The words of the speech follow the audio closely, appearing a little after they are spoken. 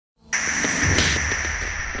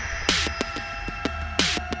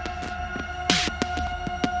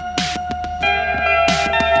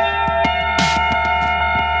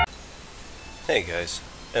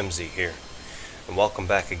MZ here, and welcome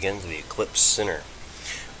back again to the Eclipse Center.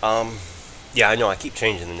 Yeah, I know I keep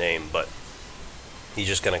changing the name, but you're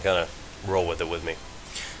just gonna kind of roll with it with me,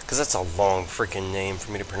 because that's a long freaking name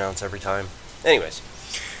for me to pronounce every time. Anyways,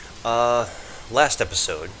 last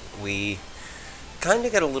episode, we kind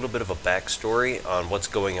of got a little bit of a backstory on what's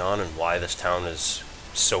going on and why this town is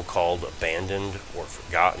so-called abandoned or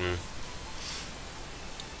forgotten.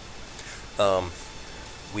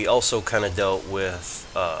 We also kind of dealt with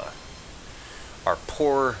our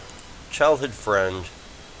poor childhood friend.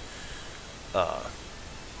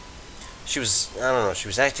 She was, I don't know, she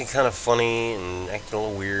was acting kind of funny and acting a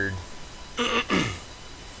little weird.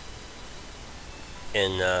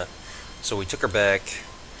 And so we took her back,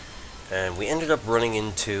 and we ended up running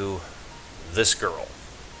into this girl.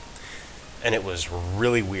 And it was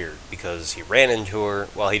really weird because he ran into her.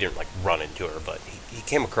 Well, he didn't like run into her, but he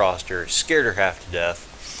came across her, scared her half to death.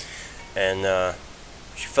 And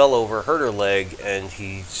she fell over, hurt her leg, and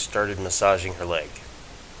he started massaging her leg.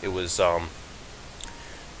 It was,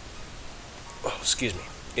 excuse me.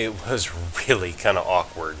 It was really kind of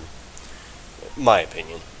awkward, in my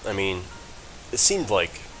opinion. I mean, it seemed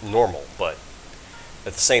like normal, but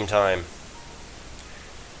at the same time,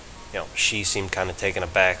 you know, she seemed kind of taken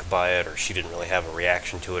aback by it, or she didn't really have a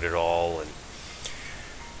reaction to it at all. And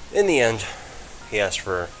in the end, he asked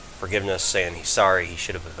for forgiveness, saying he's sorry, he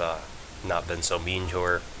should have not been so mean to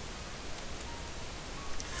her.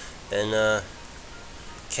 And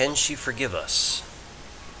can she forgive us?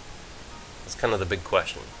 That's kind of the big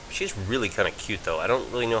question. She's really kind of cute, though. I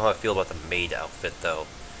don't really know how I feel about the maid outfit, though.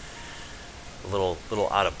 A little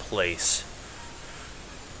out of place.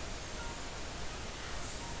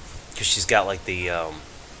 Because she's got like the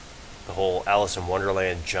whole Alice in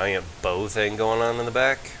Wonderland giant bow thing going on in the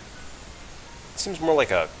back. It seems more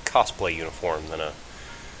like a cosplay uniform than a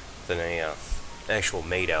actual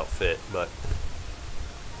maid outfit. But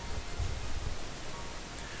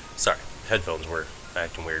sorry, headphones were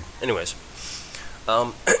acting weird. Anyways,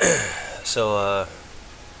 so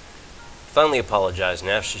finally apologized and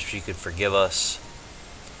asked if she could forgive us,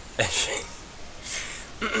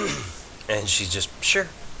 and she's just sure.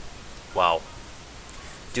 Wow.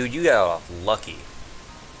 Dude, you got off lucky.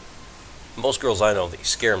 Most girls I know, that you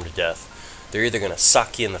scare them to death, they're either going to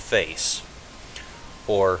sock you in the face,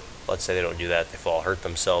 or, let's say they don't do that, they fall, hurt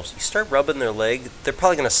themselves. You start rubbing their leg, they're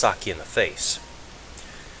probably going to sock you in the face.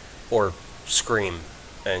 Or scream,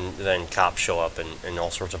 and then cops show up, and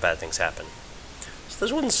all sorts of bad things happen. So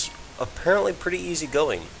this one's apparently pretty easy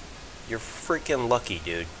going. You're freaking lucky,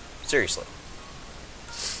 dude. Seriously.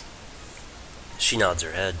 She nods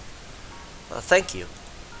her head. Thank you.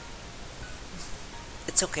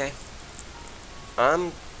 It's okay.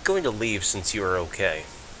 I'm going to leave since you are okay.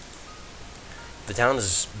 The town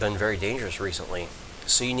has been very dangerous recently,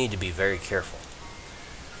 so you need to be very careful.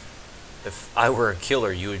 If I were a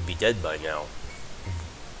killer, you would be dead by now.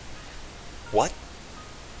 What?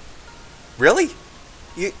 Really?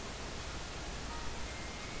 You...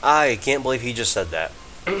 I can't believe he just said that.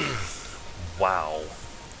 Wow.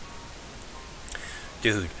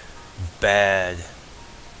 Dude. Bad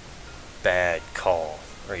call.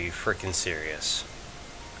 Are you freaking serious?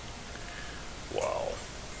 Wow.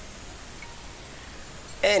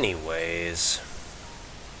 Anyways.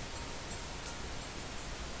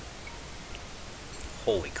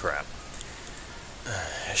 Holy crap.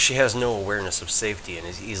 She has no awareness of safety and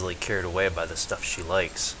is easily carried away by the stuff she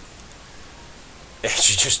likes. And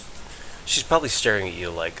she's probably staring at you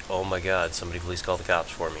like, oh my god, somebody please call the cops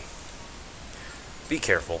for me. Be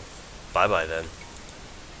careful. Bye-bye, then.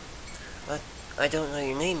 I don't know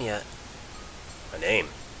your name yet. My name?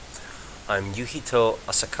 I'm Yuhito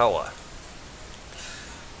Asakawa.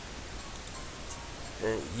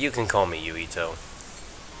 You can call me Yuhito.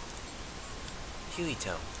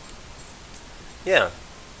 Yuhito? Yeah.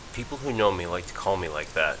 People who know me like to call me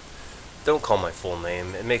like that. Don't call my full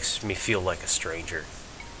name. It makes me feel like a stranger.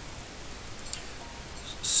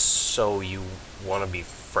 So you want to be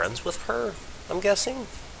friends with her, I'm guessing?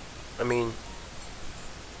 I mean,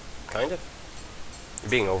 kind of. You're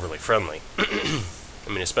being overly friendly. I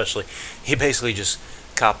mean, especially, he basically just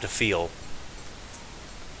copped a feel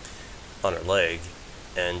on her leg,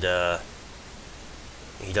 and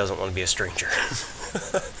he doesn't want to be a stranger.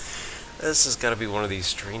 This has got to be one of these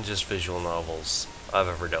strangest visual novels I've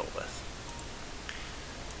ever dealt with.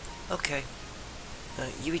 Okay.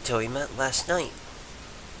 Yuito, you met last night.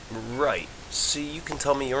 Right. So you can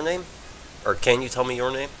tell me your name? Or can you tell me your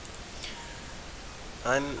name?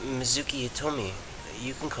 I'm Mizuki Hitomi.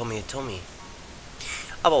 You can call me Hitomi.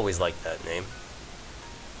 I've always liked that name.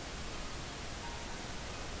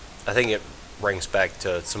 I think it rings back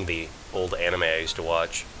to some of the old anime I used to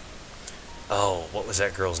watch. Oh, what was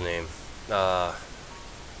that girl's name?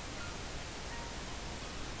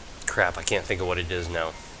 Crap, I can't think of what it is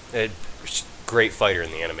now. Great fighter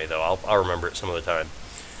in the anime, though. I'll remember it some other time.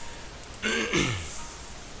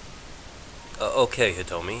 Okay,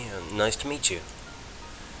 Hitomi. Nice to meet you.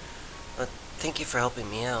 Thank you for helping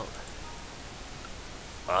me out.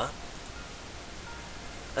 Huh?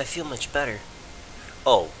 I feel much better.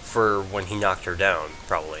 Oh, for when he knocked her down,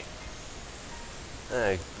 probably.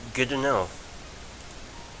 Good to know.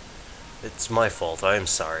 It's my fault. I am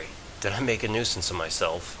sorry. Did I make a nuisance of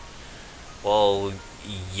myself? Well,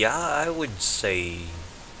 yeah, I would say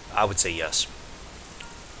yes.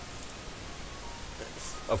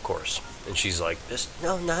 Of course. And she's like,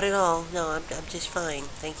 No, not at all. No, I'm just fine.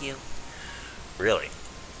 Thank you. really?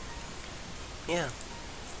 Yeah.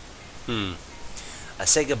 I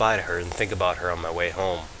say goodbye to her and think about her on my way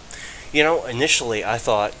home. You know, initially I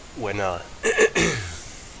thought when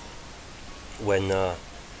when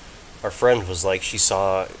our friend was like she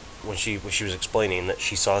saw when she was explaining that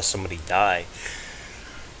she saw somebody die,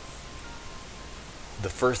 the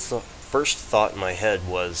first thought in my head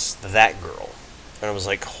was that girl. And I was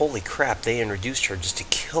like, holy crap, they introduced her just to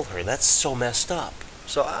kill her. That's so messed up.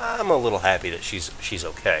 So I'm a little happy that she's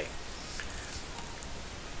okay.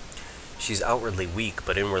 She's outwardly weak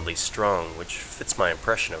but inwardly strong, which fits my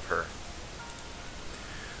impression of her.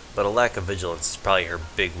 But a lack of vigilance is probably her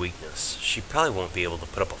big weakness. She probably won't be able to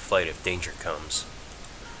put up a fight if danger comes.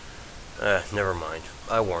 Never mind.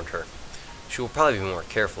 I warned her. She will probably be more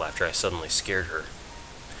careful after I suddenly scared her.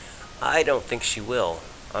 I don't think she will.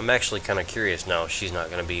 I'm actually kind of curious now if she's not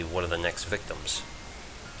going to be one of the next victims.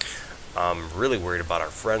 I'm really worried about our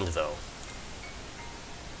friend, though.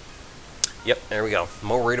 Yep, there we go.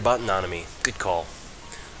 More worried about Nanami. Good call.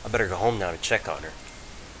 I better go home now to check on her.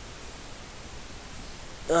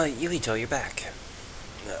 Yuito, you're back.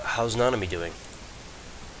 How's Nanami doing?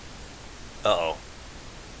 Uh-oh.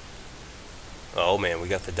 Oh man, we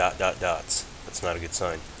got the dots. That's not a good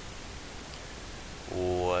sign.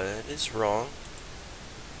 What is wrong?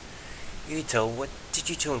 Yuito, what did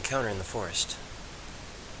you two encounter in the forest?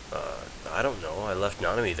 I don't know. I left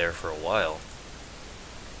Nanami there for a while.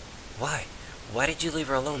 Why? Why did you leave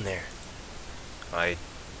her alone there? I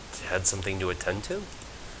had something to attend to?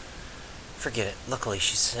 Forget it. Luckily,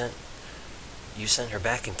 you sent her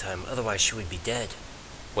back in time, otherwise she would be dead.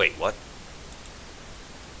 Wait, what?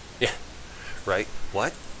 Yeah, right.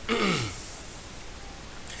 What?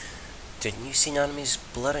 Didn't you see Nanami's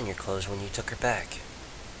blood on your clothes when you took her back?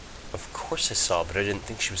 Of course I saw, but I didn't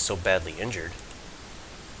think she was so badly injured.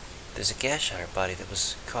 There's a gash on her body that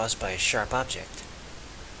was caused by a sharp object.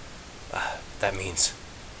 That means...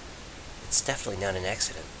 It's definitely not an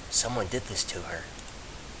accident. Someone did this to her.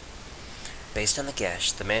 Based on the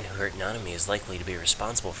gash, the man who hurt Nanami is likely to be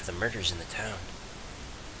responsible for the murders in the town.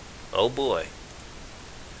 Oh boy.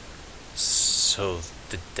 So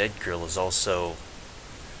the dead girl is also...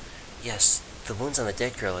 Yes, the wounds on the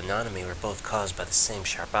dead girl and Nanami were both caused by the same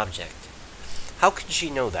sharp object. How can she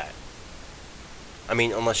know that? I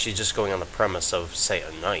mean, unless she's just going on the premise of, say,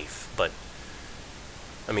 a knife, but...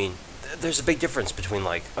 I mean, there's a big difference between,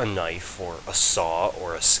 like, a knife, or a saw,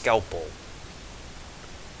 or a scalpel.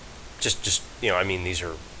 Just, I mean, these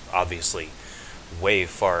are obviously way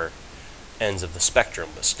far ends of the spectrum,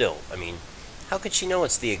 but still, I mean, how could she know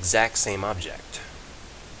it's the exact same object?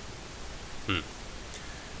 I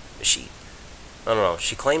don't know,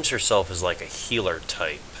 she claims herself as like a healer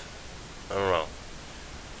type. I don't know.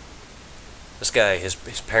 This guy, his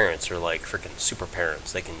parents are like freaking super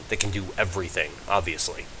parents. They can do everything,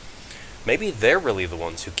 obviously. Maybe they're really the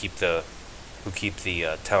ones who keep the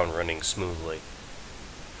town running smoothly.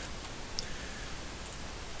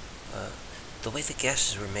 The way the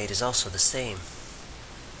gashes were made is also the same.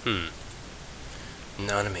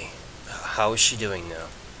 Nanami, how is she doing now?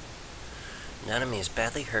 Nanami is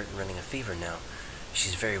badly hurt and running a fever now.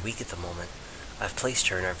 She's very weak at the moment. I've placed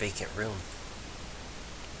her in our vacant room.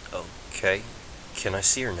 Okay. Can I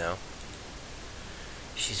see her now?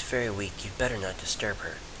 She's very weak. You'd better not disturb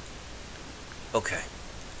her. Okay.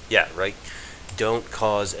 Yeah, right? Don't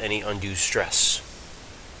cause any undue stress.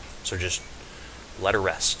 So just let her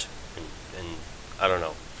rest. And I don't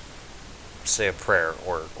know, say a prayer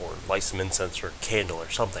or light some incense or a candle or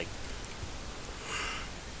something.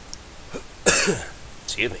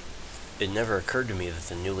 Excuse me. It never occurred to me that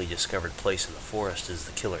the newly discovered place in the forest is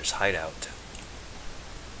the killer's hideout.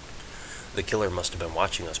 The killer must have been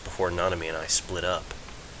watching us before Nanami and I split up.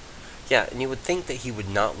 Yeah, and you would think that he would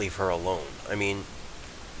not leave her alone. I mean,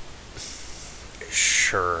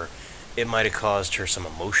 sure, It might have caused her some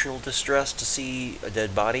emotional distress to see a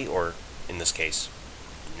dead body, or in this case,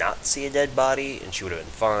 not see a dead body, and she would have been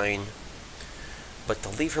fine. But to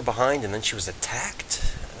leave her behind and then she was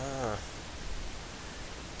attacked?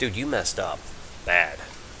 Dude, you messed up. Bad.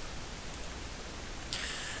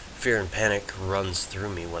 Fear and panic runs through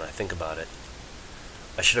me when I think about it.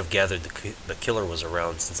 I should have gathered the killer was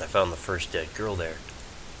around since I found the first dead girl there.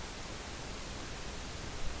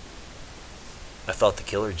 I thought the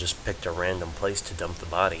killer just picked a random place to dump the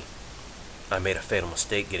body. I made a fatal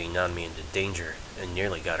mistake getting Nanami into danger and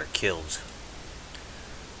nearly got her killed.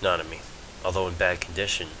 Nanami, although in bad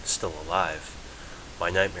condition, still alive. My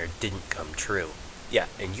nightmare didn't come true. Yeah,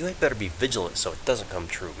 and you had better be vigilant so it doesn't come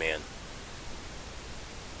true, man.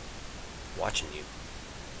 Watching you.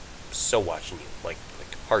 So watching you. Like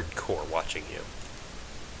hardcore watching you.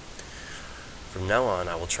 From now on,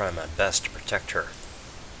 I will try my best to protect her.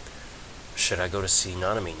 Should I go to see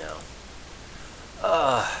Nanami now?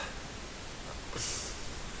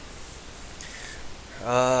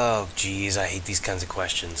 Oh, geez, I hate these kinds of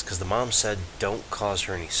questions, because the mom said don't cause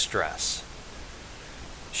her any stress.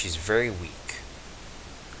 She's very weak.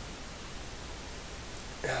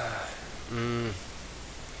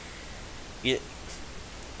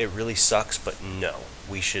 It really sucks, but no.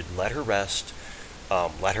 We should let her rest,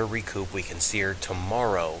 let her recoup. We can see her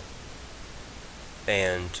tomorrow,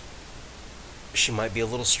 and she might be a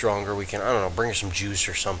little stronger. We can, I don't know, bring her some juice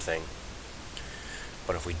or something.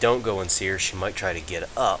 But if we don't go and see her, she might try to get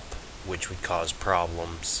up, which would cause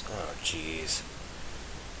problems. Oh, jeez.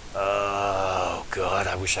 Oh, God,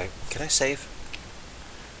 I wish I... Can I save?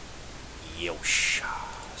 Yosh.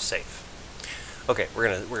 Save. Okay,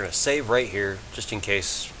 we're gonna save right here, just in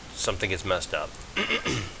case something gets messed up.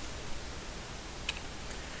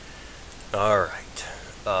 Alright.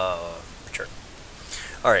 Return.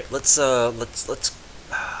 Alright, let's go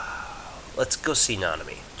see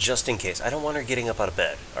Nanami, just in case. I don't want her getting up out of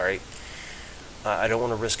bed, alright? I don't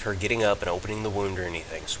want to risk her getting up and opening the wound or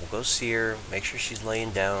anything. So we'll go see her, make sure she's laying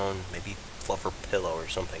down, maybe fluff her pillow or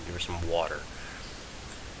something, give her some water.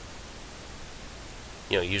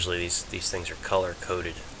 You know, usually these things are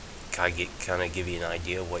color-coded. Kind of give you an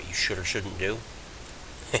idea of what you should or shouldn't do.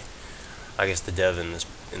 I guess the dev in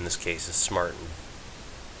this case is smart and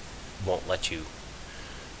won't let you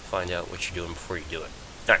find out what you're doing before you do it.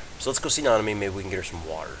 Alright, so let's go see Nanami. Maybe we can get her some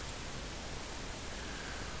water.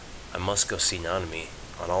 I must go see Nanami,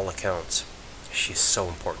 on all accounts. She's so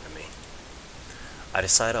important to me. I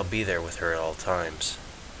decide I'll be there with her at all times.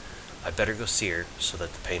 I better go see her so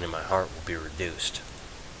that the pain in my heart will be reduced.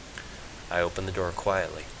 I open the door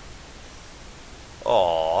quietly.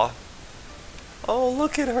 Aww. Oh,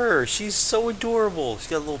 look at her. She's so adorable. She's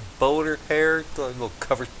got a little bow in her hair, little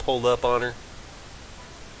covers pulled up on her.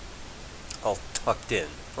 All tucked in.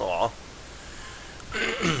 Aww.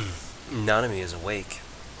 Nanami is awake.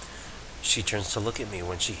 She turns to look at me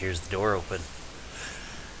when she hears the door open.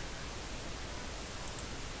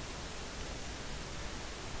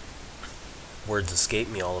 Words escape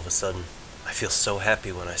me all of a sudden. I feel so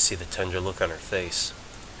happy when I see the tender look on her face.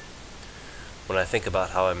 When I think about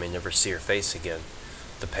how I may never see her face again,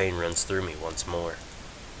 the pain runs through me once more.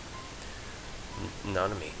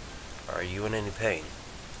 Nanami, are you in any pain?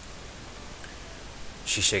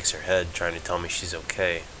 She shakes her head, trying to tell me she's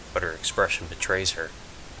okay, but her expression betrays her.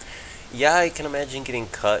 Yeah, I can imagine getting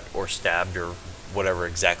cut or stabbed or whatever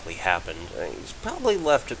exactly happened. It's probably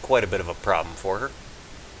left quite a bit of a problem for her.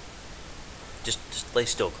 Just lay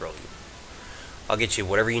still, girl. I'll get you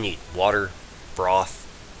whatever you need. Water, broth,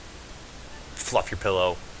 fluff your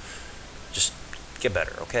pillow. Just get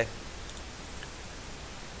better, okay?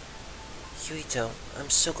 Yuito, I'm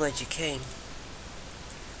so glad you came.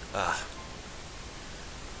 I'm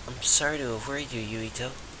sorry to have worried you,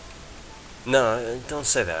 Yuito. No, don't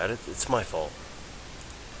say that. It's my fault.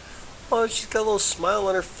 Oh, she's got a little smile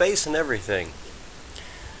on her face and everything.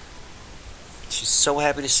 She's so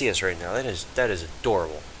happy to see us right now. That is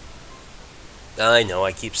adorable. I know,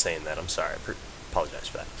 I keep saying that. I'm sorry. I apologize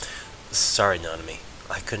for that. Sorry, Nanami.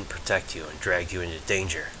 I couldn't protect you and drag you into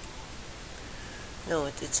danger. No,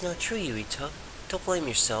 it's not true, Yuito. Don't blame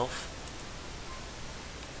yourself.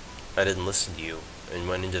 I didn't listen to you and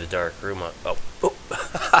went into the dark room.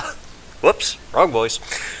 Whoops, wrong voice.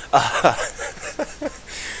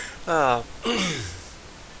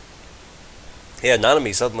 Yeah,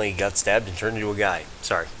 Nanami suddenly got stabbed and turned into a guy.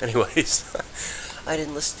 Sorry. Anyways. I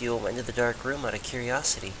didn't listen to you and went into the dark room out of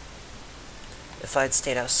curiosity. If I'd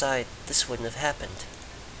stayed outside, this wouldn't have happened.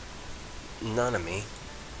 Nanami.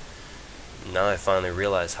 Now I finally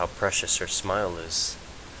realize how precious her smile is.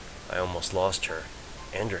 I almost lost her,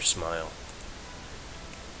 and her smile.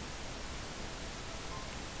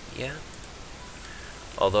 Yeah?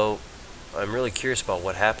 Although, I'm really curious about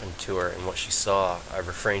what happened to her and what she saw, I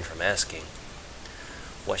refrained from asking.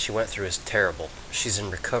 What she went through is terrible. She's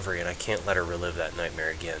in recovery and I can't let her relive that nightmare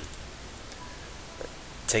again.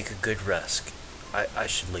 Take a good rest. I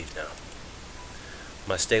should leave now.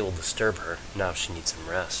 My stay will disturb her. Now she needs some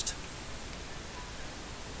rest.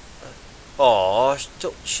 Aw,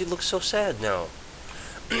 she looks so sad now.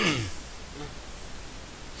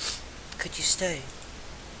 Could you stay?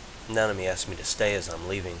 Nanami asked me to stay as I'm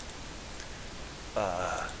leaving.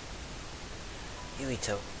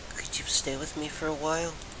 Yuito, could you stay with me for a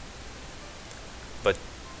while? But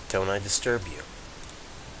don't I disturb you?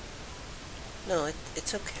 No,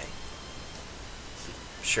 it's okay.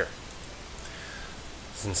 Sure.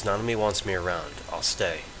 Since Nanami wants me around, I'll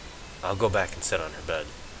stay. I'll go back and sit on her bed.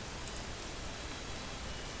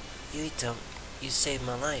 Yuito, you saved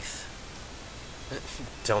my life.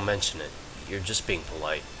 Don't mention it. You're just being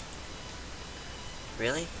polite.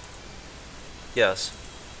 Really? Yes.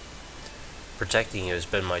 Protecting you has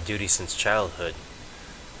been my duty since childhood.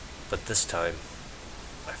 But this time,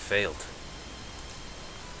 I failed.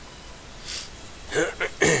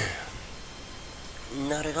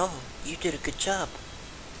 Not at all. You did a good job.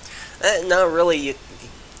 Not really.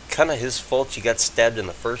 Kind of his fault you got stabbed in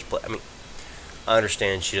the first place. I mean, I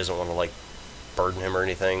understand she doesn't want to, like, burden him or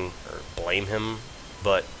anything, or blame him,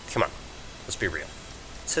 but come on, let's be real.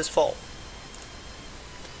 It's his fault.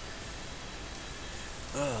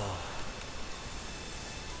 Oh.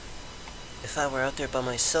 If I were out there by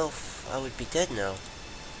myself, I would be dead now.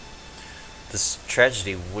 This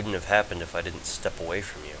tragedy wouldn't have happened if I didn't step away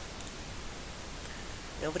from you.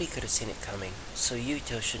 Nobody could have seen it coming, so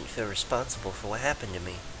Yuito shouldn't feel responsible for what happened to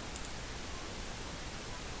me.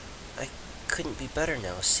 I couldn't be better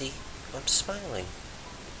now, see? I'm smiling.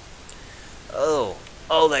 Oh,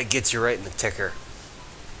 that gets you right in the ticker.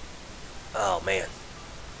 Oh, man.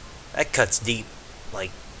 That cuts deep.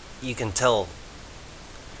 Like, you can tell.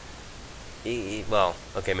 Well,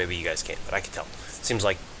 okay, maybe you guys can't, but I can tell. Seems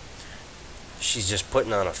like she's just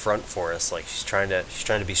putting on a front for us. Like, she's trying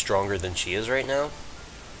to be stronger than she is right now.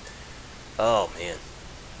 Oh, man.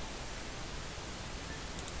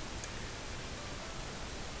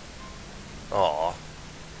 Aw.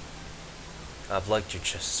 I've liked your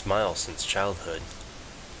smile since childhood.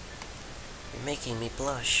 You're making me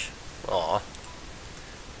blush. Aw.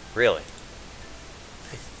 Really?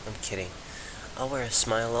 I'm kidding. I'll wear a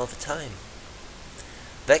smile all the time.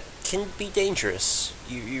 That can be dangerous.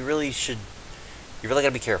 You really should. You really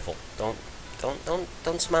gotta be careful. Don't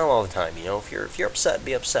smile all the time. You know, if you're upset,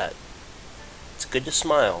 be upset. It's good to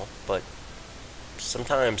smile, but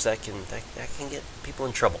sometimes that can get people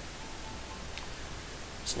in trouble.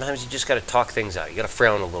 Sometimes you just gotta talk things out. You gotta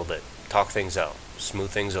frown a little bit, talk things out, smooth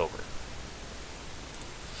things over.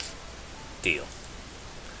 Deal.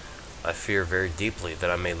 I fear very deeply that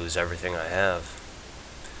I may lose everything I have.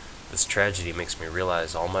 This tragedy makes me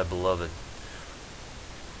realize all my beloved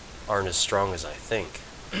aren't as strong as I think.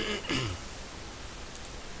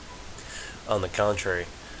 On the contrary,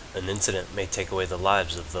 an incident may take away the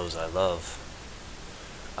lives of those I love.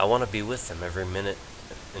 I want to be with them every minute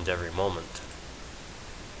and every moment.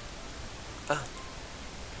 Ah,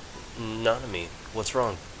 Nanami, what's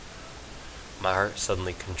wrong? My heart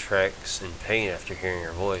suddenly contracts in pain after hearing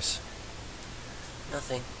her voice.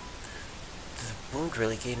 Nothing. The wound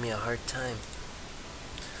really gave me a hard time.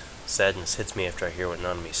 Sadness hits me after I hear what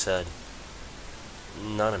Nanami said.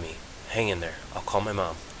 Nanami, hang in there. I'll call my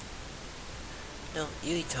mom. No,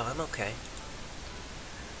 Yuito, I'm okay.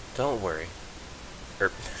 Don't worry.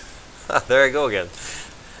 There I go again.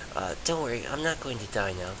 Don't worry, I'm not going to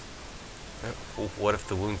die now. What if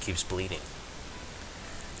the wound keeps bleeding?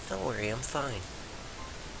 Don't worry, I'm fine.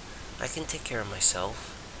 I can take care of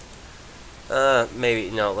myself. Maybe,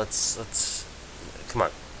 no, let's, come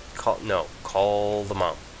on. Call the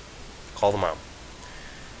mom. Call the mom.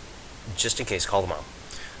 Just in case, call the mom.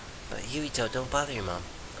 Yuito, don't bother your mom.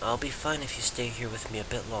 I'll be fine if you stay here with me a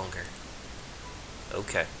bit longer.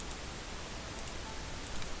 Okay.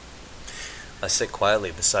 I sit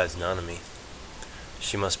quietly beside Nanami.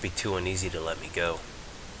 She must be too uneasy to let me go.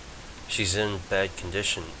 She's in bad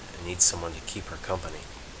condition and needs someone to keep her company.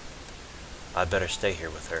 I'd better stay here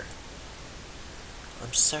with her.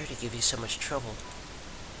 I'm sorry to give you so much trouble.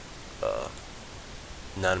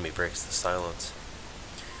 Nanami breaks the silence.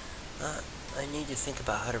 I need to think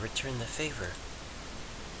about how to return the favor.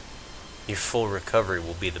 Your full recovery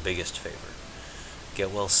will be the biggest favor.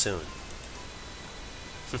 Get well soon.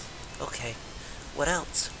 Okay. What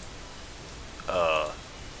else?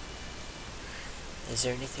 Is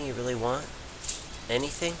there anything you really want?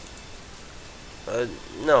 Anything? Uh,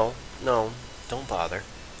 no, no, don't bother.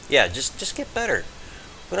 Yeah, just get better.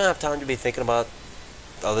 We don't have time to be thinking about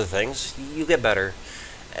other things. You get better,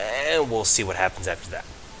 and we'll see what happens after that.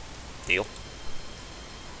 Deal?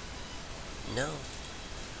 No.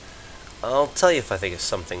 I'll tell you if I think of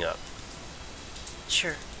something up.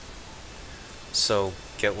 Sure. So,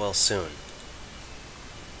 get well soon.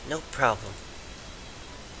 No problem.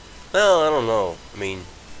 Well, I don't know. I mean,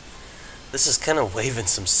 this is kind of waving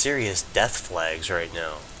some serious death flags right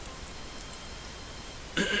now.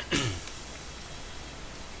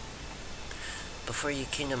 Before you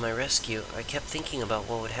came to my rescue, I kept thinking about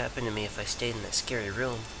what would happen to me if I stayed in that scary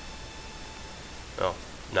room. Oh,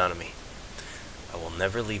 Nanami. I will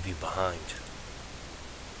never leave you behind.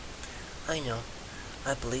 I know.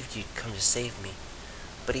 I believed you'd come to save me.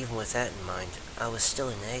 But even with that in mind, I was still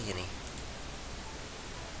in agony.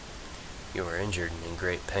 You were injured and in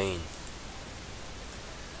great pain.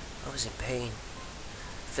 I was in pain.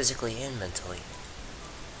 Physically and mentally.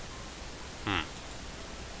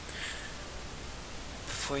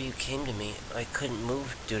 Before you came to me, I couldn't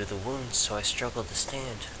move due to the wounds, so I struggled to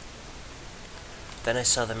stand. Then I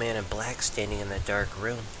saw the man in black standing in that dark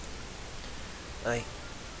room. I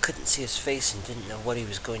couldn't see his face and didn't know what he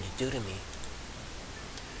was going to do to me.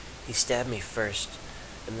 He stabbed me first,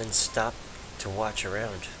 and then stopped to watch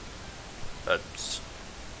around.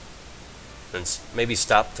 Then maybe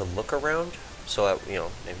stop to look around? So that,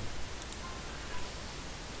 maybe.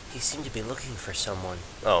 He seemed to be looking for someone.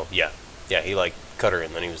 Oh, yeah. Yeah, he, cut her,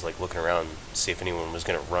 and then he was, looking around to see if anyone was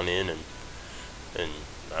going to run in and,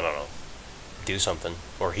 I don't know, do something.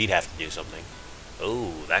 Or he'd have to do something.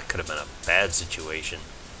 Oh, that could have been a bad situation.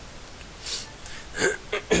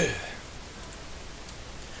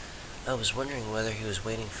 I was wondering whether he was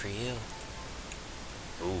waiting for you.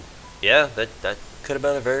 Ooh. Yeah, that could have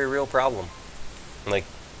been a very real problem.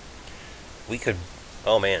 We could...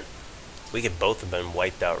 Oh, man. We could both have been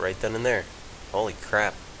wiped out right then and there. Holy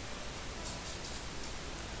crap.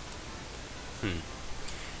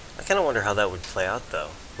 I kind of wonder how that would play out,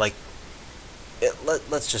 though.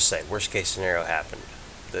 Let's just say, worst case scenario happened.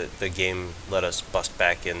 The game let us bust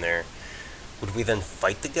back in there. Would we then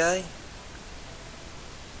fight the guy?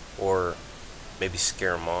 Or maybe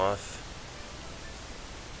scare him off?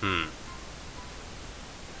 Kind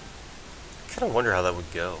of wonder how that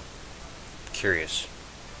would go. Curious.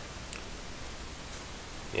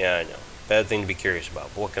 Yeah, I know. Bad thing to be curious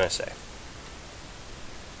about, but what can I say?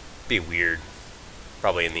 Be weird.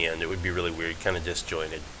 Probably in the end, it would be really weird, kind of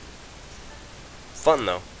disjointed. Fun,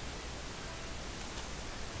 though.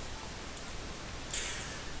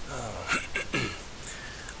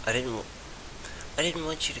 I didn't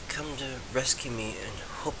want you to come to rescue me and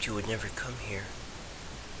hoped you would never come here.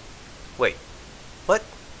 Wait. What?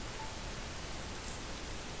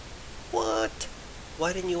 What?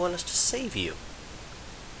 Why didn't you want us to save you?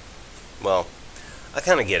 Well, I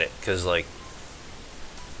kind of get it, because,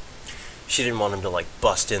 she didn't want him to,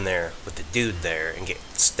 bust in there with the dude there and get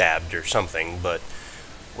stabbed or something, but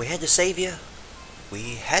we had to save you.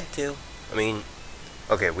 We had to. I mean,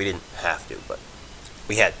 okay, we didn't have to, but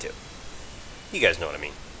we had to. You guys know what I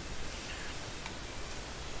mean.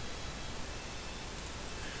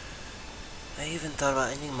 I even thought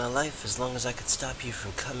about ending my life as long as I could stop you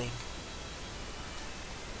from coming.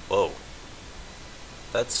 Whoa.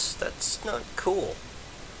 That's not cool.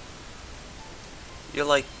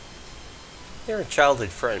 You're a childhood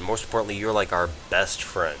friend. Most importantly, you're our best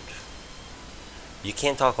friend. You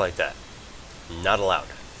can't talk like that. Not allowed.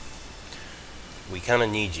 We kind of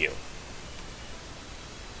need you.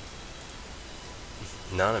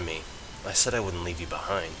 Nanami, I said I wouldn't leave you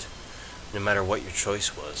behind. No matter what your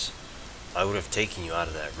choice was, I would have taken you out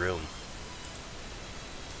of that room.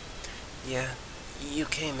 Yeah, you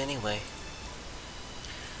came anyway.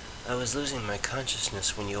 I was losing my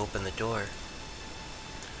consciousness when you opened the door.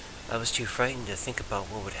 I was too frightened to think about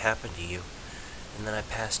what would happen to you, and then I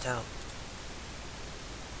passed out.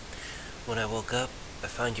 When I woke up, I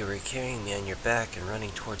found you were carrying me on your back and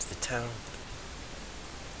running towards the town.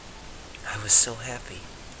 I was so happy.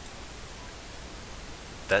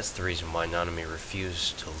 That's the reason why Nanami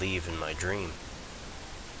refused to leave in my dream.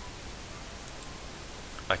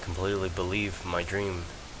 I completely believe my dream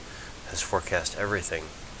has forecast everything.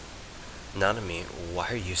 Nanami, why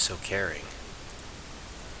are you so caring?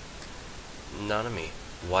 Nanami,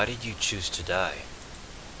 why did you choose to die?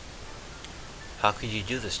 How could you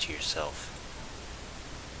do this to yourself?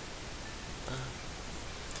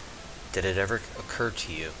 Did it ever occur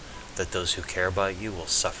to you that those who care about you will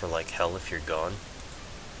suffer like hell if you're gone?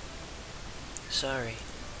 Sorry.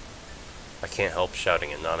 I can't help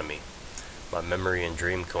shouting at Nanami. My memory and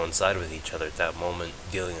dream coincide with each other at that moment,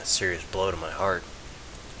 dealing a serious blow to my heart.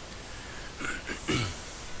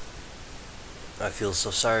 I feel so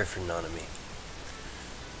sorry for Nanami.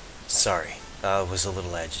 Sorry, I was a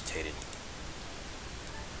little agitated.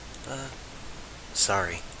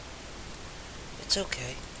 Sorry. It's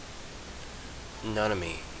okay.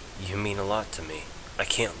 Nanami, you mean a lot to me. I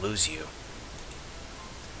can't lose you.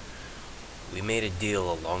 We made a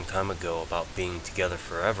deal a long time ago about being together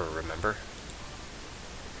forever, remember?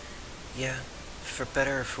 Yeah, for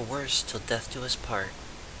better or for worse, till death do us part.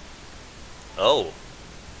 Oh.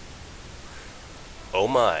 Oh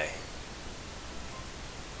my.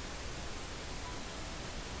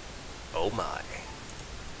 Oh my.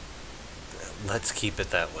 Let's keep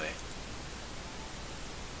it that way.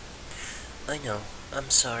 I know. I'm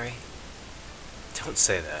sorry. Don't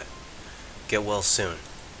say that. Get well soon.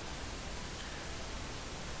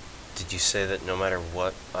 Did you say that no matter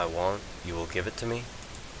what I want, you will give it to me?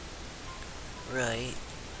 Right.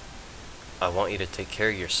 I want you to take care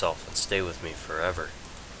of yourself and stay with me forever.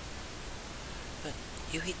 But,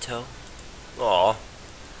 Yuhito... Aw.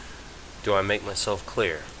 Do I make myself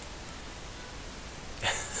clear?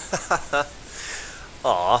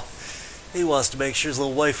 Aw. He wants to make sure his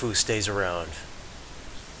little waifu stays around.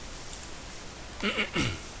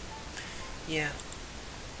 Yeah.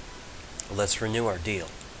 Let's renew our deal.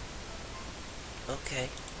 Okay.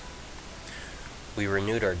 We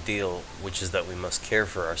renewed our deal, which is that we must care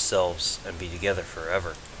for ourselves and be together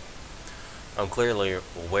forever. I'm clearly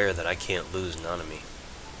aware that I can't lose Nanami.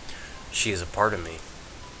 She is a part of me.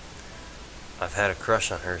 I've had a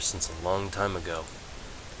crush on her since a long time ago.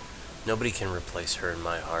 Nobody can replace her in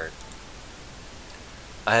my heart.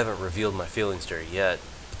 I haven't revealed my feelings to her yet,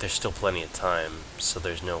 but there's still plenty of time, so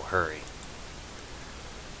there's no hurry.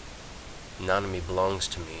 Nanami belongs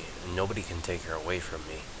to me, and nobody can take her away from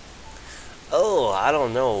me. Oh, I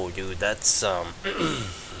don't know, dude. That's, I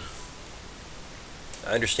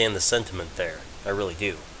understand the sentiment there. I really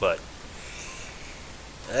do. But,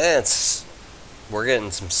 we're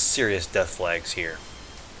getting some serious death flags here.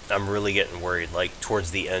 I'm really getting worried. Like,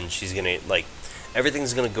 towards the end, she's gonna, like,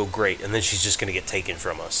 everything's gonna go great, and then she's just gonna get taken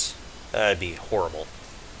from us. That'd be horrible.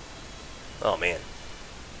 Oh, man.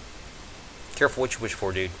 Careful what you wish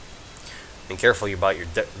for, dude. And careful about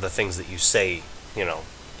the things that you say, you know,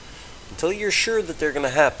 until you're sure that they're going to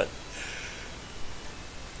happen.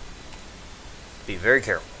 Be very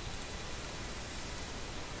careful.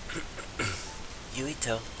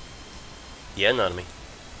 Yuhito. Yeah, Nanami.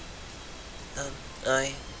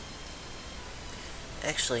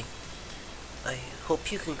 Actually, I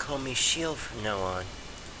hope you can call me Shio from now on.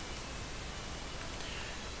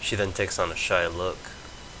 She then takes on a shy look.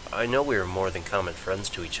 I know we are more than common friends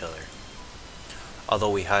to each other.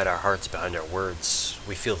 Although we hide our hearts behind our words,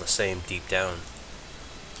 we feel the same deep down.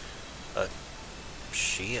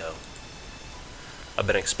 Shio. I've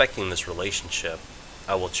been expecting this relationship.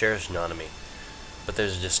 I will cherish Nanami, but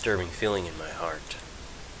there's a disturbing feeling in my heart.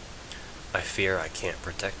 I fear I can't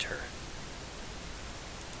protect her.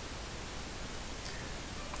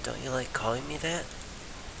 Don't you like calling me that?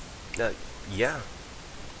 Yeah.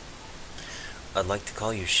 I'd like to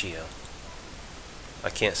call you Shio. I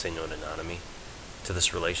can't say no to Nanami, to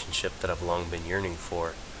this relationship that I've long been yearning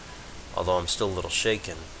for. Although I'm still a little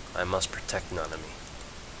shaken, I must protect Nanami.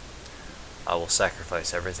 I will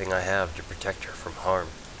sacrifice everything I have to protect her from harm.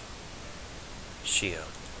 Shio.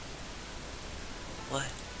 What?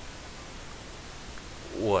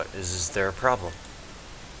 What? Is there a problem?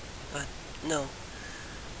 No.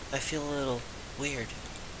 I feel a little weird.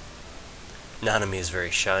 Nanami is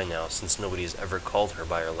very shy now, since nobody has ever called her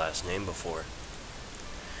by her last name before.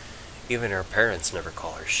 Even her parents never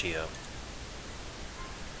call her Shio.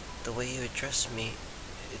 The way you address me,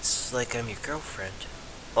 it's like I'm your girlfriend.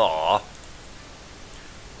 Aww.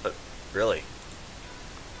 But, really?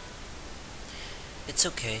 It's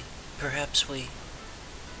okay. Perhaps we...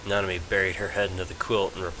 Nanami buried her head into the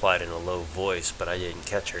quilt and replied in a low voice, but I didn't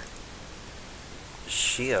catch her.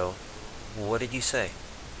 Shio, what did you say?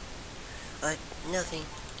 Nothing.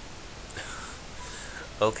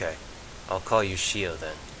 Okay, I'll call you Shio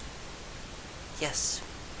then. Yes.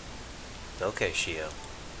 Okay, Shio.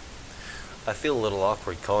 I feel a little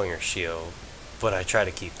awkward calling her Shio, but I try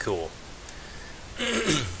to keep cool.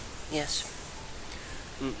 Yes.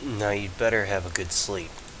 Now you'd better have a good sleep.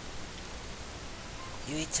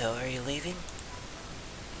 Yuhito, are you leaving?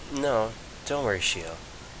 No, don't worry, Shio.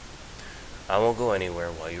 I won't go anywhere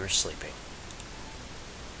while you are sleeping.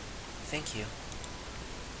 Thank you.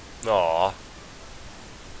 Aww.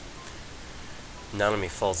 Nanami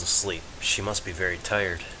falls asleep. She must be very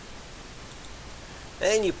tired.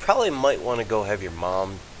 And you probably might want to go have your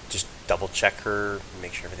mom just double check her,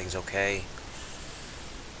 make sure everything's okay.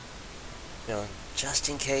 You know, just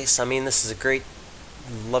in case. I mean, this is a great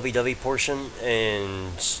lovey-dovey portion,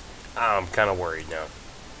 and I'm kind of worried now.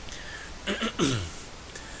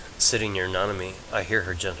 Sitting near Nanami, I hear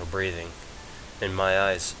her gentle breathing. In my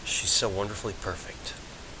eyes, she's so wonderfully perfect.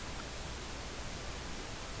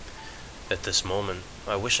 At this moment,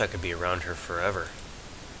 I wish I could be around her forever.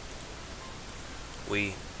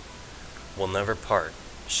 We will never part.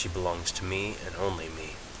 She belongs to me and only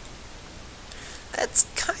me. That's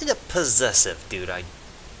kind of possessive, dude. I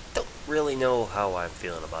don't really know how I'm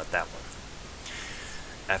feeling about that one.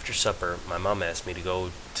 After supper, my mom asked me to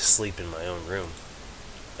go to sleep in my own room.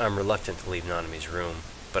 I'm reluctant to leave Nanami's room,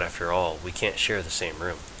 but after all, we can't share the same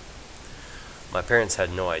room. My parents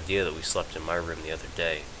had no idea that we slept in my room the other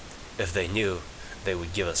day. If they knew, they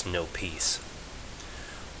would give us no peace.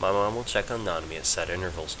 My mom will check on Nanami at set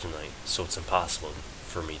intervals tonight, so it's impossible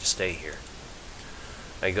for me to stay here.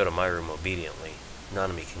 I go to my room obediently.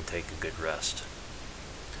 Nanami can take a good rest.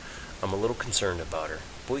 I'm a little concerned about her,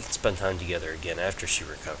 but we can spend time together again after she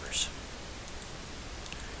recovers.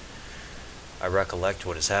 I recollect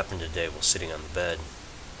what has happened today while sitting on the bed.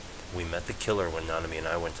 We met the killer when Nanami and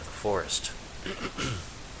I went to the forest.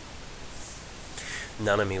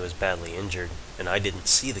 Nanami was badly injured, and I didn't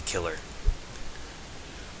see the killer.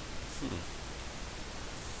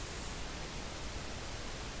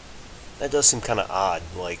 That does seem kind of odd,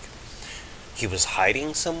 like he was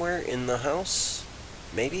hiding somewhere in the house,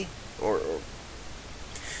 maybe? Or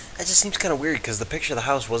that just seems kind of weird, because the picture of the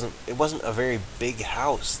house wasn't a very big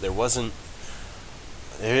house. There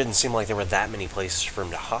didn't seem like there were that many places for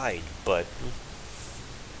him to hide, but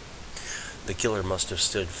the killer must have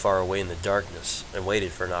stood far away in the darkness and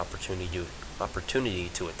waited for an opportunity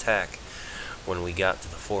to attack. When we got to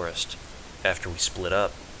the forest, after we split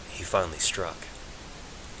up, he finally struck.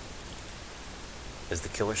 Is the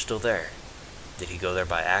killer still there? Did he go there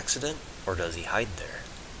by accident, or does he hide there?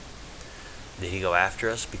 Did he go after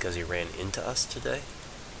us because he ran into us today?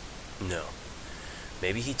 No.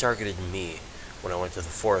 Maybe he targeted me when I went to the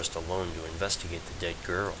forest alone to investigate the dead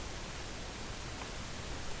girl.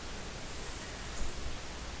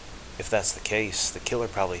 If that's the case, the killer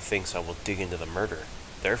probably thinks I will dig into the murder.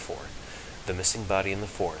 Therefore, the missing body in the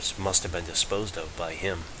forest must have been disposed of by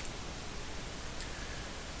him.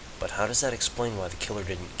 But how does that explain why the killer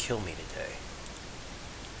didn't kill me today?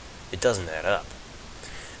 It doesn't add up.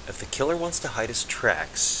 If the killer wants to hide his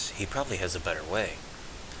tracks, he probably has a better way.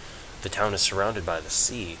 The town is surrounded by the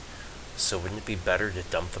sea, so wouldn't it be better to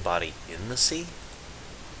dump the body in the sea?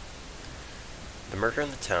 The murder in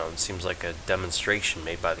the town seems like a demonstration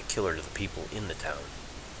made by the killer to the people in the town.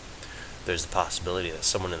 There's the possibility that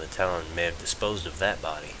someone in the town may have disposed of that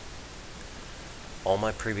body. All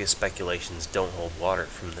my previous speculations don't hold water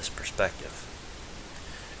from this perspective.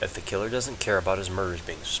 If the killer doesn't care about his murders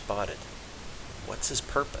being spotted, what's his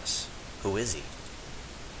purpose? Who is he?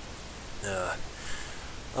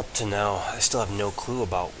 Up to now, I still have no clue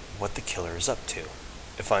about what the killer is up to.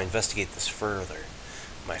 If I investigate this further,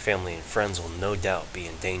 my family and friends will no doubt be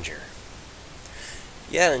in danger.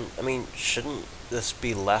 Yeah, and I mean, shouldn't this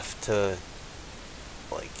be left to,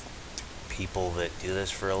 like, people that do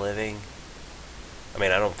this for a living? I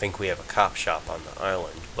mean, I don't think we have a cop shop on the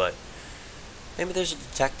island, but maybe there's a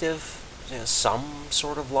detective, some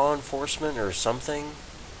sort of law enforcement or something.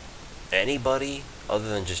 Anybody other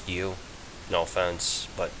than just you. No offense,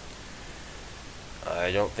 but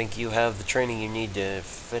I don't think you have the training you need to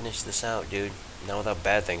finish this out, dude. Not without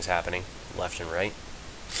bad things happening, left and right.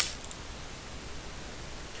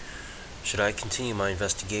 Should I continue my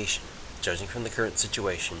investigation? Judging from the current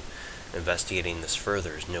situation, investigating this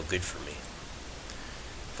further is no good for me.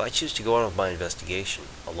 If I choose to go on with my investigation,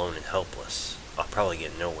 alone and helpless, I'll probably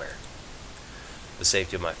get nowhere. The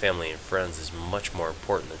safety of my family and friends is much more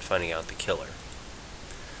important than finding out the killer.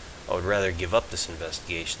 I would rather give up this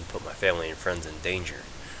investigation than put my family and friends in danger.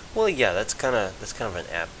 Well, yeah, that's kind of an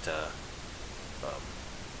apt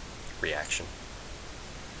reaction,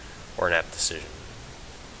 or an apt decision.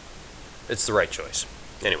 It's the right choice.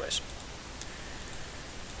 Anyways.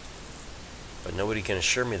 But nobody can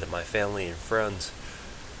assure me that my family and friends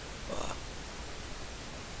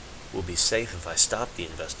will be safe if I stop the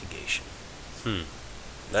investigation.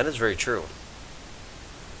 That is very true.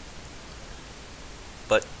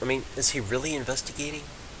 But, I mean, is he really investigating?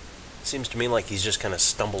 Seems to me like he's just kind of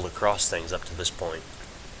stumbled across things up to this point.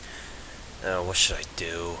 What should I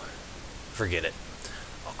do? Forget it.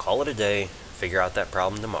 I'll call it a day, figure out that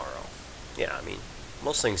problem tomorrow. Yeah, I mean,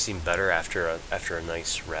 most things seem better after a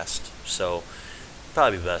nice rest, so it'd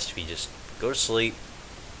probably be best if you just go to sleep,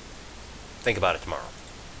 Think about it tomorrow.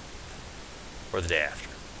 Or the day after.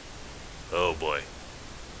 Oh boy.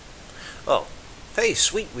 Oh, hey,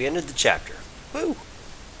 sweet, we ended the chapter. Woo!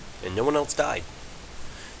 And no one else died.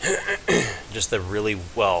 Just the really,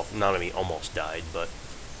 well, Nanami almost died, but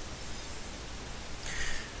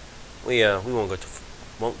we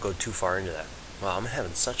won't go too far into that. Wow, I'm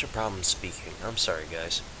having such a problem speaking. I'm sorry,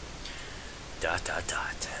 guys. Dot dot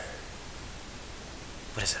dot.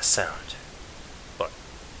 What is that sound? What?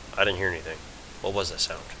 I didn't hear anything. What was that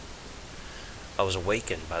sound? I was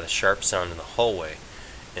awakened by the sharp sound in the hallway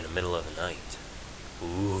in the middle of the night.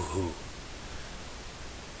 Ooh.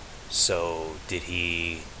 So, did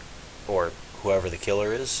he, or whoever the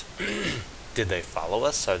killer is, did they follow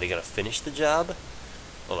us? Are they going to finish the job?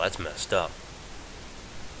 Well, that's messed up.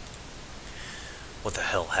 What the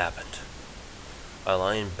hell happened? I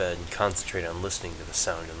lie in bed and concentrate on listening to the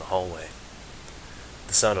sound in the hallway.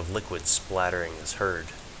 The sound of liquid splattering is heard.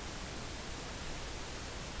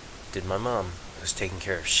 Did my mom, who's taking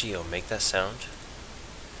care of Shio, make that sound?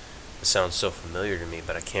 It sounds so familiar to me,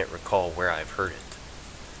 but I can't recall where I've heard it.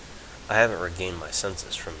 I haven't regained my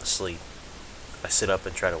senses from the sleep. I sit up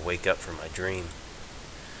and try to wake up from my dream.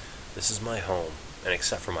 This is my home, and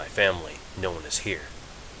except for my family, no one is here.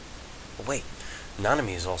 Oh, wait,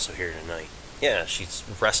 Nanami is also here tonight. Yeah, she's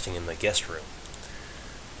resting in the guest room.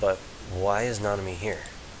 But why is Nanami here?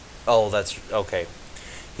 Oh, that's okay.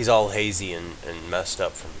 He's all hazy and messed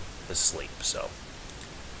up from his sleep, so.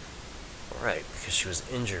 Right, because she was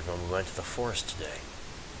injured when we went to the forest today.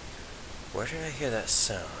 Where did I hear that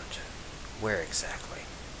sound? Where exactly?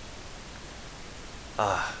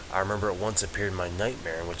 Ah, I remember it once appeared in my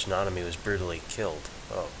nightmare in which Nanami was brutally killed.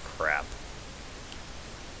 Oh, crap.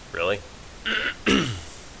 Really?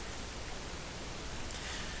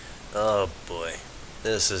 Oh, boy.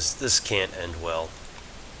 This can't end well.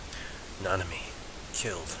 Nanami,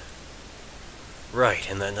 killed. Right,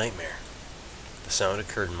 in that nightmare. The sound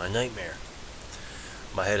occurred in my nightmare.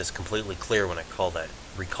 My head is completely clear when I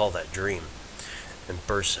recall that dream, and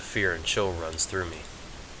bursts of fear and chill runs through me.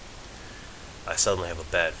 I suddenly have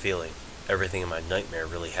a bad feeling. Everything in my nightmare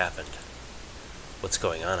really happened. What's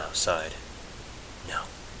going on outside? No.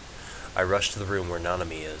 I rush to the room where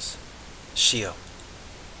Nanami is. Shio.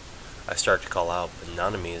 I start to call out, but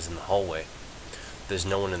Nanami is in the hallway. There's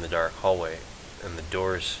no one in the dark hallway, and the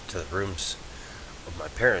doors to the rooms of my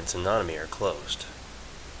parents and Nanami are closed.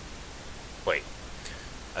 Wait.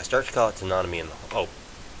 I start to call out to Nanami in the... Oh.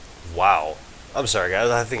 Wow. I'm sorry, guys.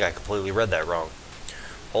 I think I completely read that wrong.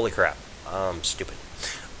 Holy crap. I'm stupid.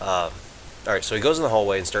 Alright, so he goes in the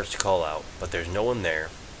hallway and starts to call out, but there's no one there.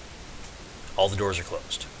 All the doors are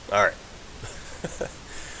closed. Alright.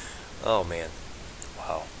 Oh, man.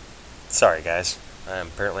 Wow. Sorry, guys. I'm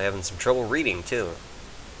apparently having some trouble reading, too.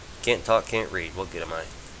 Can't talk, can't read. What good am I?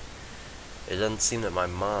 It doesn't seem that my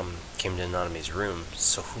mom came to Nanami's room,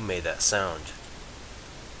 so who made that sound?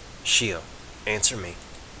 Shio, answer me.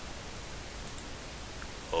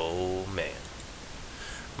 Oh, man.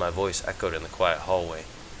 My voice echoed in the quiet hallway.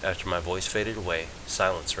 After my voice faded away,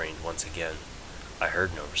 silence reigned once again. I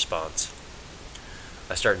heard no response.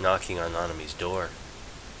 I start knocking on Nanami's door.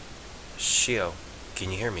 Shio,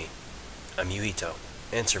 can you hear me? I'm Yuito.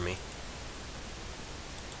 Answer me.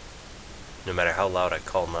 No matter how loud I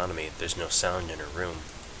call Nanami, there's no sound in her room.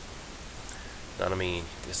 Nanami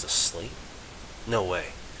is asleep? No way.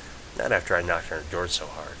 Not after I knocked on her door so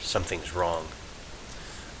hard. Something's wrong.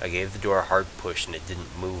 I gave the door a hard push and it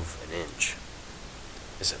didn't move an inch.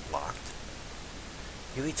 Is it locked?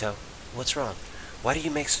 Yuito, what's wrong? Why do you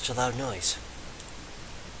make such a loud noise?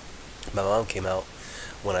 My mom came out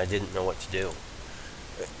when I didn't know what to do.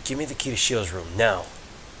 Give me the key to Shio's room, now.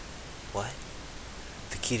 What?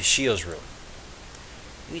 The key to Shio's room.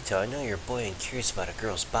 Yuito, I know you're a boy and curious about a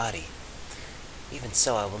girl's body. Even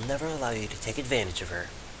so, I will never allow you to take advantage of her.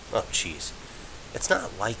 Oh, jeez. It's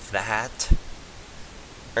not like that.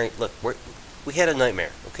 Alright, look, we had a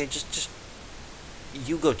nightmare, okay? Just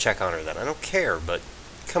you go check on her then. I don't care, but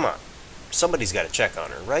come on. Somebody's got to check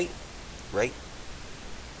on her, right? Right?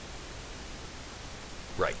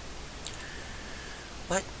 Right.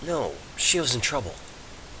 What? No, Shio's in trouble.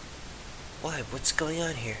 Why? What's going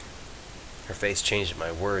on here? Her face changed at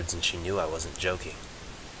my words, and she knew I wasn't joking.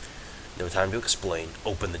 No time to explain.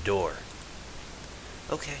 Open the door.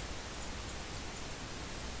 Okay.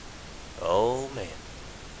 Oh, man.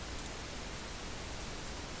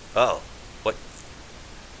 Oh, what?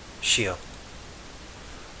 Shio.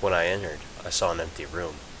 When I entered, I saw an empty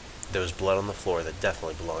room. There was blood on the floor that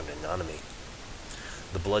definitely belonged to Nanami.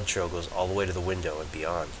 The blood trail goes all the way to the window and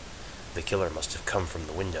beyond. The killer must have come from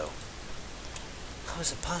the window. How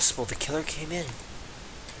is it possible the killer came in?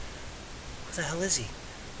 Who the hell is he?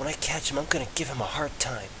 When I catch him, I'm gonna give him a hard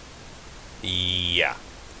time. Yeah.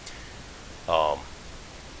 Um,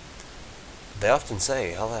 they often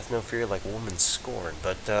say, hell hath no fear like woman's scorn,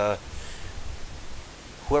 but,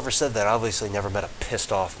 whoever said that obviously never met a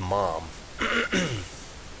pissed off mom.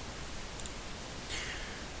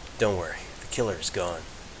 Don't worry, the killer is gone.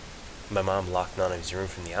 My mom locked Nana's room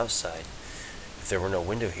from the outside. If there were no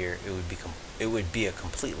window here, it would be a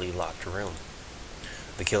completely locked room.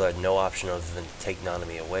 The killer had no option other than to take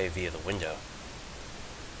Nanami away via the window.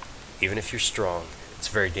 Even if you're strong, it's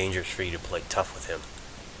very dangerous for you to play tough with him.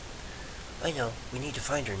 I know. We need to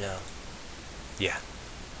find her now. Yeah.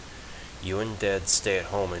 You and Dad stay at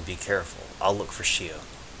home and be careful. I'll look for Shio.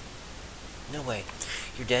 No way.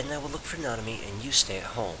 Your dad and I will look for Nanami, and you stay at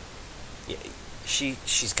home. Yeah,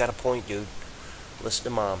 she's got a point, dude. Listen to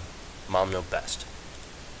Mom. Mom know best.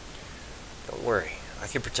 Don't worry. I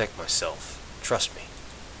can protect myself. Trust me.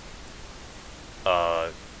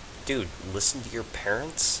 Dude, listen to your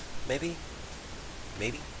parents? Maybe?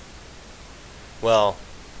 Maybe? Well,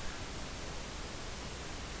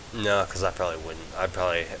 no, because I probably wouldn't. I'd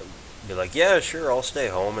probably be like, yeah, sure, I'll stay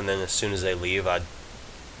home, and then as soon as they leave, I'd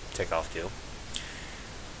take off too.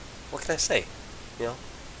 What can I say? You know?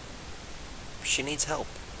 She needs help.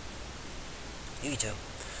 You too.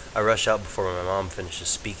 I rush out before my mom finishes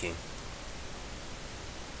speaking.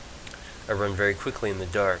 I run very quickly in the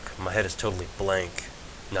dark. My head is totally blank.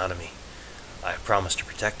 Nanami. I have promised to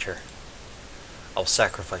protect her. I'll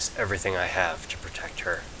sacrifice everything I have to protect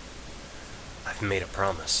her. I've made a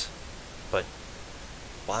promise. But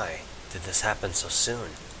why did this happen so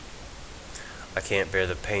soon? I can't bear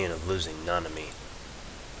the pain of losing Nanami.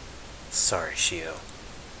 Sorry, Shio.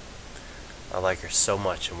 I like her so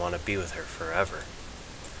much and want to be with her forever.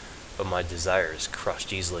 But my desire is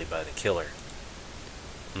crushed easily by the killer.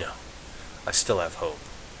 No, I still have hope.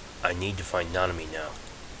 I need to find Nanami now.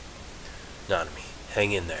 Nanami,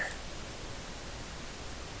 hang in there.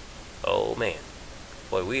 Oh man.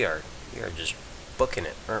 Boy, we are just booking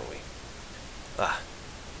it, aren't we?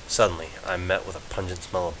 Suddenly, I'm met with a pungent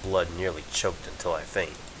smell of blood and nearly choked until I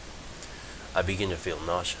faint. I begin to feel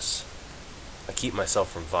nauseous. I keep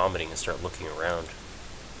myself from vomiting and start looking around.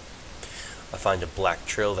 I find a black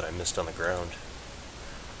trail that I missed on the ground.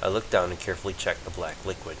 I look down and carefully check the black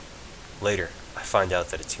liquid. Later, I find out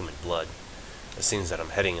that it's human blood. It seems that I'm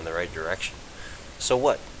heading in the right direction. So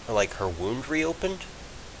what? Like her wound reopened?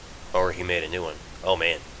 Or he made a new one? Oh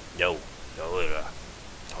man, no.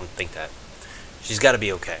 Don't think that. She's got to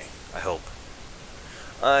be okay, I hope.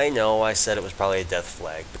 I know I said it was probably a death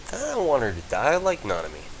flag, but I don't want her to die. I like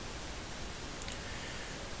Nanami.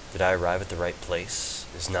 Did I arrive at the right place?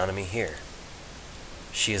 Is Nanami here?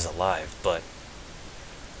 She is alive, but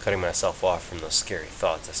cutting myself off from those scary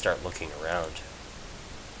thoughts, I start looking around.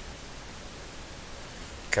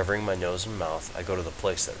 Covering my nose and mouth, I go to the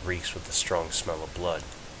place that reeks with the strong smell of blood.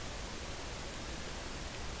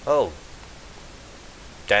 Oh,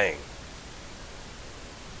 dang.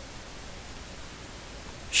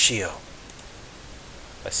 Shio.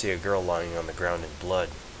 I see a girl lying on the ground in blood.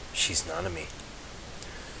 She's Nanami.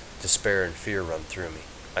 Despair and fear run through me.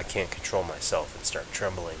 I can't control myself and start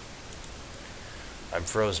trembling. I'm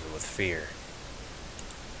frozen with fear.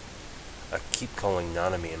 I keep calling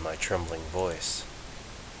Nanami in my trembling voice.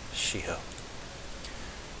 Shio.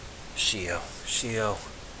 Shio. Shio.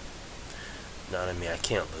 Nanami, I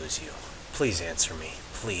can't lose you. Please answer me.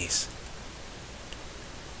 Please.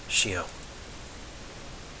 Shio.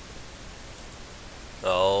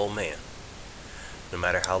 Oh man. No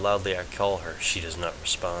matter how loudly I call her, she does not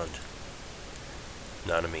respond.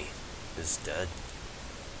 Nanami is dead.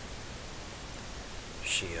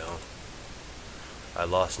 Shio. I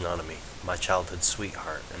lost Nanami, my childhood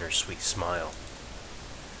sweetheart, and her sweet smile.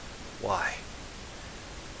 Why?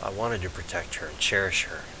 I wanted to protect her and cherish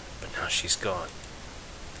her, but now she's gone.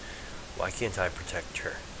 Why can't I protect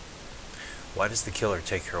her? Why does the killer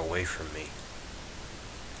take her away from me?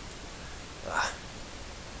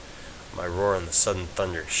 My roar and the sudden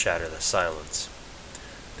thunder shatter the silence.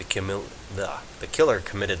 The killer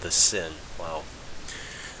committed the sin. Wow.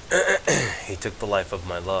 He took the life of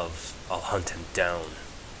my love. I'll hunt him down.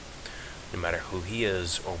 No matter who he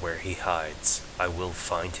is or where he hides, I will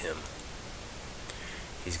find him.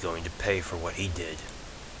 He's going to pay for what he did.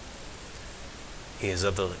 He is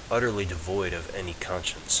utterly devoid of any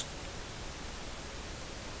conscience.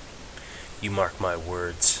 You mark my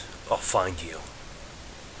words. I'll find you.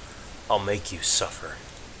 I'll make you suffer.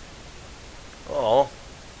 Oh,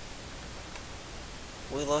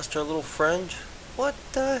 we lost our little friend? What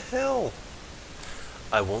the hell?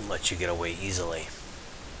 I won't let you get away easily.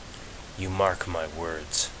 You mark my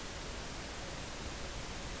words.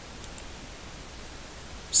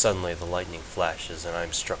 Suddenly the lightning flashes and I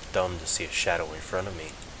am struck dumb to see a shadow in front of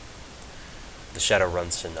me. The shadow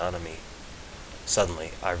runs to Nanami.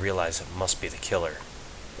 Suddenly, I realize it must be the killer.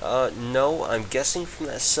 No, I'm guessing from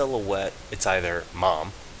that silhouette, it's either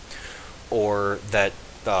Mom, or that,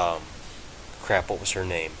 crap, what was her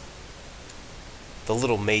name? The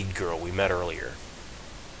little maid girl we met earlier.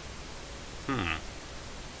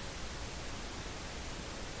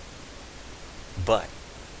 But,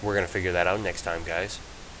 we're gonna figure that out next time, guys.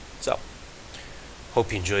 So,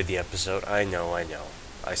 hope you enjoyed the episode. I know,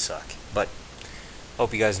 I suck. But,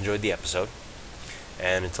 hope you guys enjoyed the episode.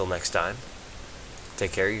 And until next time,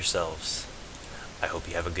 take care of yourselves. I hope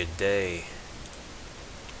you have a good day.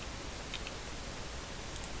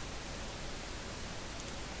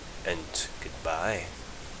 And goodbye.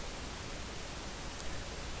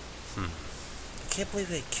 I can't believe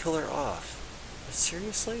they kill her off.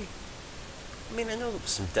 Seriously? I mean, I know there was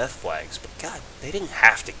some death flags, but God, they didn't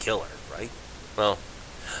have to kill her, right? Well,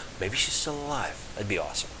 maybe she's still alive. That'd be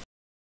awesome.